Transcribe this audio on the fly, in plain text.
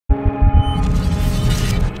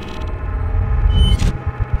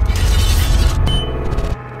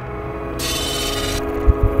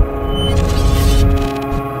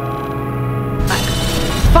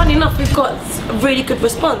really good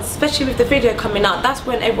response, especially with the video coming out. That's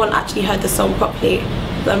when everyone actually heard the song properly,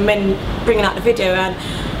 and when bringing out the video, and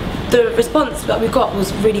the response that we got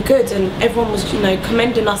was really good, and everyone was, you know,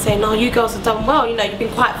 commending us, saying, "Oh, you girls have done well. You know, you've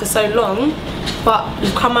been quiet for so long, but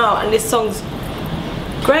you've come out and this song's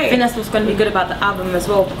great." I think that's what's going to be good about the album as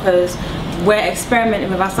well, because we're experimenting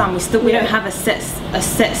with our sound. We don't have a set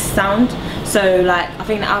sound, so like I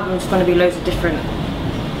think the album's going to be loads of different.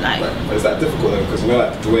 Like, but is that difficult though? Because you know,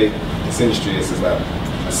 like the way this industry is that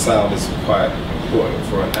a sound is quite important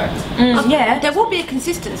for an act. Yeah, there will be a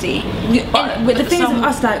consistency. But the thing is with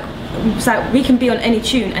us, like, it's like we can be on any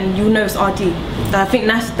tune and you'll know it's RD. I think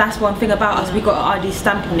that's one thing about us. We got an RD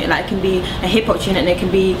stamp on it. Like, it can be a hip hop tune and it can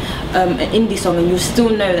be an indie song, and you'll still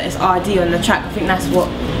know that it's RD on the track. I think that's what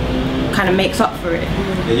kind of makes up for it.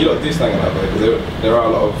 Yeah, you lot do stand on that way, because there are a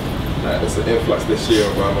lot of, like, there's an influx this year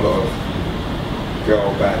of a lot of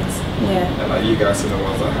girl bands. Yeah. And like you guys are the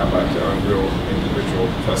ones that have like your own real individual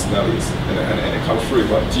personalities, and it comes through.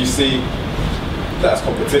 But do you see that as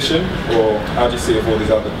competition, or how do you see it with all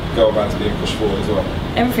these other girl bands being pushed forward as well?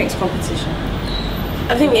 Everything's competition.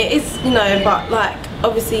 I think it is, you know, but like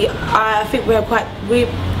obviously I think we're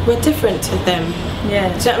different to them. Yeah.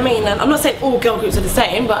 Do you know what I mean? And I'm not saying all girl groups are the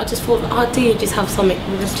same, but I just thought RD just have something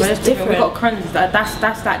just different. We've got Cruns.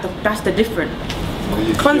 That's the different.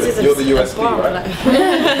 You're the USP, right? Like.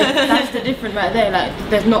 That's the different right there. Like,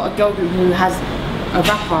 there's not a girl group who has a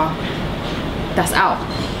rapper that's out.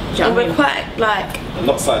 Do you know And what I we're mean? quite like. I'm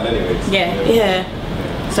not signed anyways. Yeah.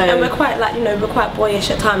 So, and we're quite like, you know, we're quite boyish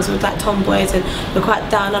at times with like tomboys, and we're quite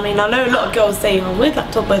down. I mean, I know a lot of girls say, "Oh, we're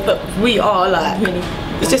like tomboys," but we are like, really,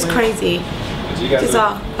 it's just crazy. It's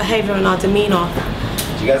our behaviour and our demeanour.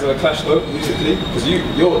 Do you guys have a clash though, musically? Because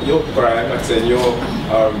you're grime, like I said, you're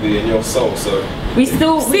R&B and you're soul, so we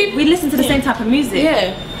still we listen to the same type of music.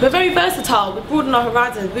 Yeah, we're very versatile. We broaden our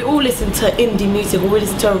horizons. We all listen to indie music, or we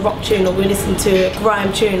listen to a rock tune, or we listen to a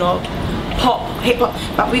grime tune, or pop, hip hop.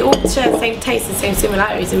 But we all share the same tastes and same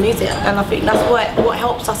similarities in music, and I think that's what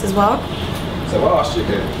helps us as well. So if I asked you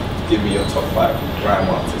to give me your top 5 grime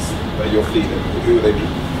artists that you're feeling, who would they be?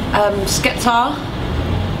 Skepta.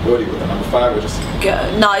 You already got the number 5 or just?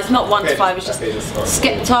 No, it's not 1 to 5. It's just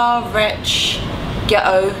Skepta, Wretch,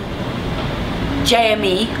 Ghetto,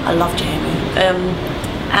 JME. I love JME.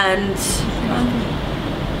 And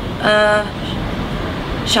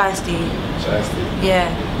Shiesty. Yeah.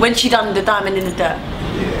 When she done the Diamond in the Dirt.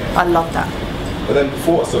 Yeah. I love that. But then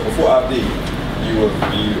before RD, you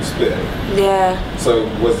were splitting. Yeah. So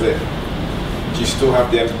was it? Do you still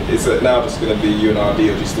have is it now just going to be you and RD,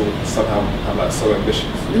 or do you still somehow have like so ambitious?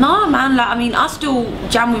 No man, like I mean I still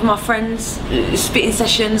jam with my friends, spitting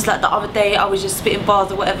sessions. Like the other day I was just spitting bars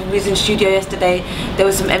or whatever. We was in the studio yesterday, there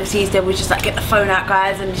was some MCs there, we just like get the phone out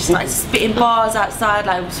guys and just like spitting bars outside.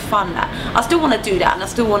 Like it was fun. Like I still want to do that, and I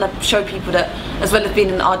still want to show people that as well as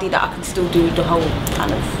being an RD that I can still do the whole kind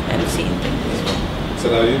of MCing thing as well. So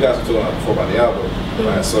now you guys were talking about before about the album,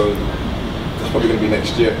 right? So that's probably going to be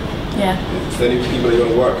next year. Yeah. Is there any people that you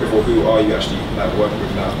want to work with, or who are you actually like working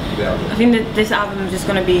with now? The album? I think that this album is just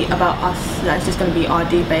going to be about us. Like, it's just going to be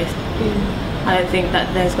RD based. I don't think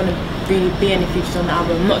that there's going to really be any features on the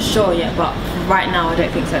album. I'm not sure yet, but right now I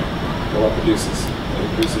don't think so. What about producers?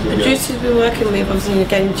 The producers we're working with, obviously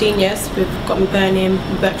again Genius. We've got Burning.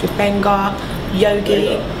 We worked with Benga,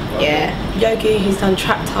 Yogi. Yeah, Yogi. He's done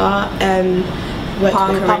Tractor. Worked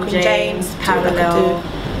with Parker and James. Parallel.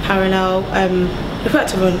 We've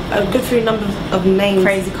worked with a good few number of names.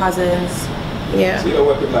 Crazy Cousins. So Yeah. you don't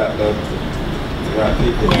work with like the right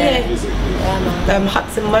people. Yeah. Musically.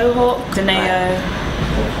 Hudson Mohawk. Deneo.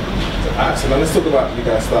 So now let's talk about you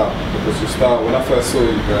guys' style, because your style, when I first saw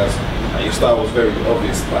you guys, like, your style was very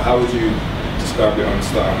obvious, but how would you describe your own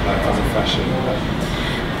style, like as a fashion?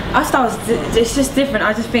 Our style is it's just different.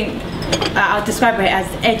 I just think I'll describe it as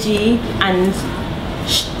edgy and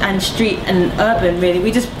street and urban. Really,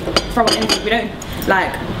 we just throw it in. We don't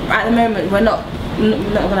like at the moment. We're not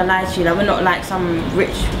gonna lie to you. Like we're not like some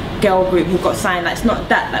rich girl group who got signed. Like it's not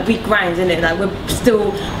that. Like we grind, innit? Like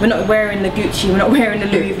we're not wearing the Gucci. We're not wearing the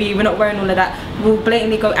Louis V. We're not wearing all of that. We'll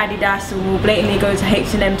blatantly go Adidas, and we'll blatantly go to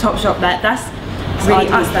H&M, Topshop. Like that's really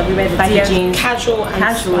us. That we wear the baggy jeans, casual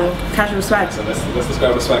swag. So let's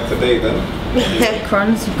describe the swag today then.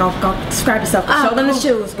 Crons, you go describe yourself. Show them the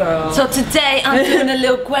shoes, girl. So today I'm doing a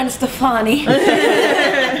little Gwen Stefani.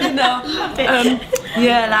 You know,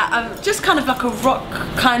 yeah, like I'm just kind of like a rock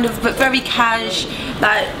kind of, but very cash.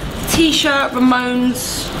 Like t-shirt,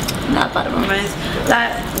 Ramones, not bad Ramones.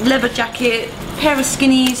 Like leather jacket, pair of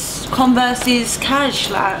skinnies, Converses, cash.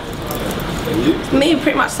 Like And you? Me,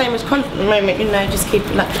 pretty much same as Con at the moment, you know, just keep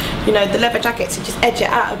like, you know, the leather jacket to just edge it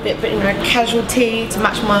out a bit, but you know, casual tee to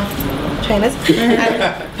match my trainers, and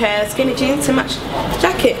a pair of skinny jeans to match the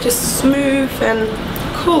jacket, just smooth and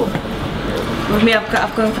cool. With me,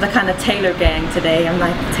 I've gone for the kind of tailor gang today. I'm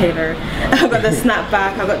like Taylor. I've got the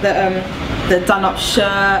snapback, I've got the done-up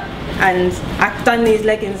shirt, and I've done these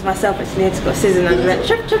leggings myself actually. I just got scissors and like,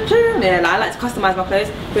 yeah, like, I like to customise my clothes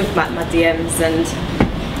with like my DMs and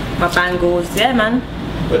my bangles. Yeah, man.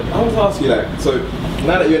 But I was asking you, like, so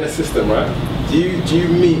now that you're in the system, right? Do you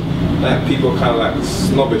meet like people kind of like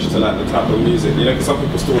snobbish to like the type of music? You know, because some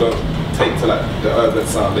people still don't take to like the urban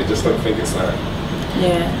sound. They just don't think it's like.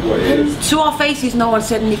 Yeah. What it is. To our faces, no one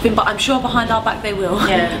said anything, but I'm sure behind our back they will.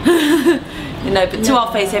 Yeah. You know, but to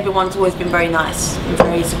our face, everyone's always been very nice and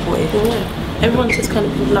very supportive. Yeah. Everyone's just kind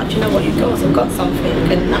of been like, you know what, you girls have got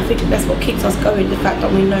something, and I think that's what keeps us going, the fact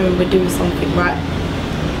that we know we're doing something right.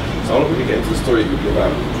 So I want to really get into the story quickly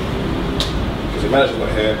about, because your manager's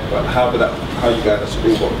not here, but how you guys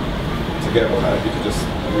actually all got together, like, if you could just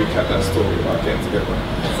recap that story about getting together.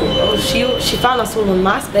 Well, she found us all on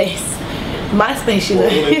MySpace. MySpace, you know.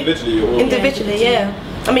 All individually, or individually, yeah.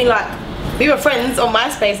 I mean, like, we were friends on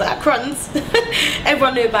MySpace, like, at Cruns.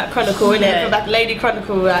 Everyone knew about Chronicle, innit? Like Lady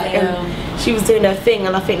Chronicle, like, and she was doing her thing,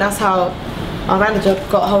 and I think that's how our manager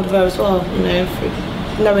got a hold of her as well, you know,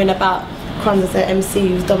 knowing about Cruns as an MC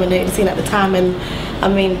who was dominating the scene at the time. And I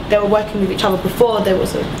mean, they were working with each other before there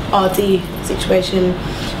was an RD situation.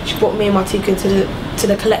 She brought me and Martika into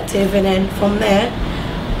the collective, and then from there,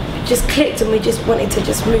 just clicked, and we just wanted to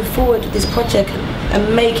just move forward with this project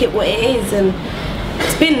and make it what it is. And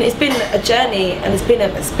it's been a journey, and it's been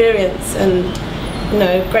an experience, and you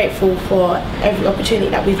know, grateful for every opportunity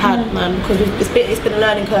that we've had, man, because it's been a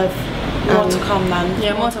learning curve. More to come, man.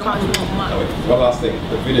 Yeah, more to come. One last thing,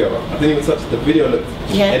 the video. I didn't even touch the video. Looked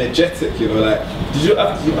energetic, you know. Like, did you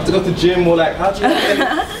have to go to gym, or like, how do you?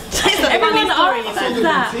 Everyone always I saw says the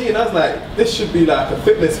that. routine, I was like, this should be like a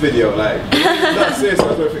fitness video. Like, no, seriously,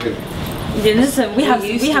 I was thinking. Yeah, listen, we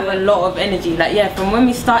have a lot of energy. Like, yeah, from when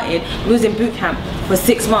we started, we was in boot camp for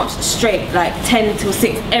 6 months straight, like 10 till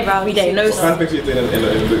 6 every day. No What kind of things you doing in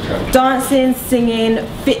the boot camp? dancing, singing,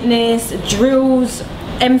 fitness, drills,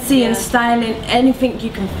 MC styling, anything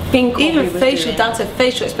you can think of. Even facial, down to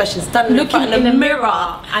facial expressions, standing looking in the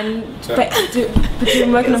mirror and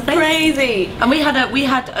doing working on face. crazy. And we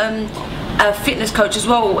had a fitness coach as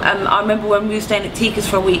well. I remember when we were staying at Tika's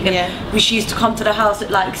for a week, and she used to come to the house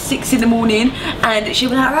at like 6 in the morning, and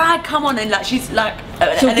she'd be like, right, come on, and like she's like,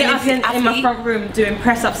 she'll get us in my front room doing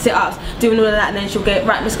press ups, sit ups, doing all of that, and then she'll get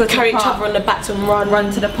right, let's go to carry the each park, other on the backs and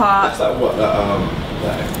run to the park. That's like what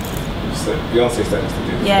Beyonce started to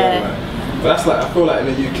do. Yeah. But that's like, I feel like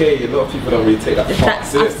in the UK, a lot of people don't really take that part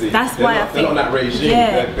seriously. That's they're why not, I think they're not on that regime.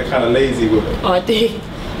 Yeah. They're kind of lazy with it. Oh, I do. You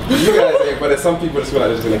guys, but there's some people that feel like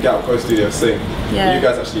they're just gonna get out, go studio, sing. Yeah. But you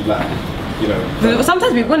guys actually like, you know. But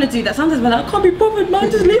sometimes we want to do that. Sometimes we're like, I can't be bothered,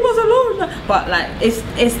 man. Just leave us alone. But like, it's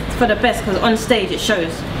for the best, because on stage it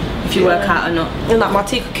shows if you work out or not. And like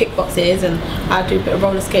Martika kickboxes, and I do a bit of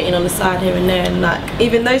roller skating on the side here and there, and like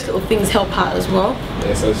even those little things help out as well.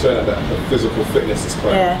 Yeah, so showing that the physical fitness is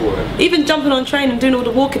quite important. Even jumping on train and doing all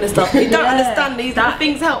the walking and stuff. You don't understand these little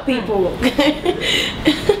things help people.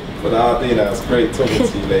 But Ardina, it's great talking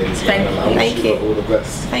to you, ladies. Thank you. I wish you all the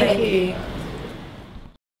best. Thank you.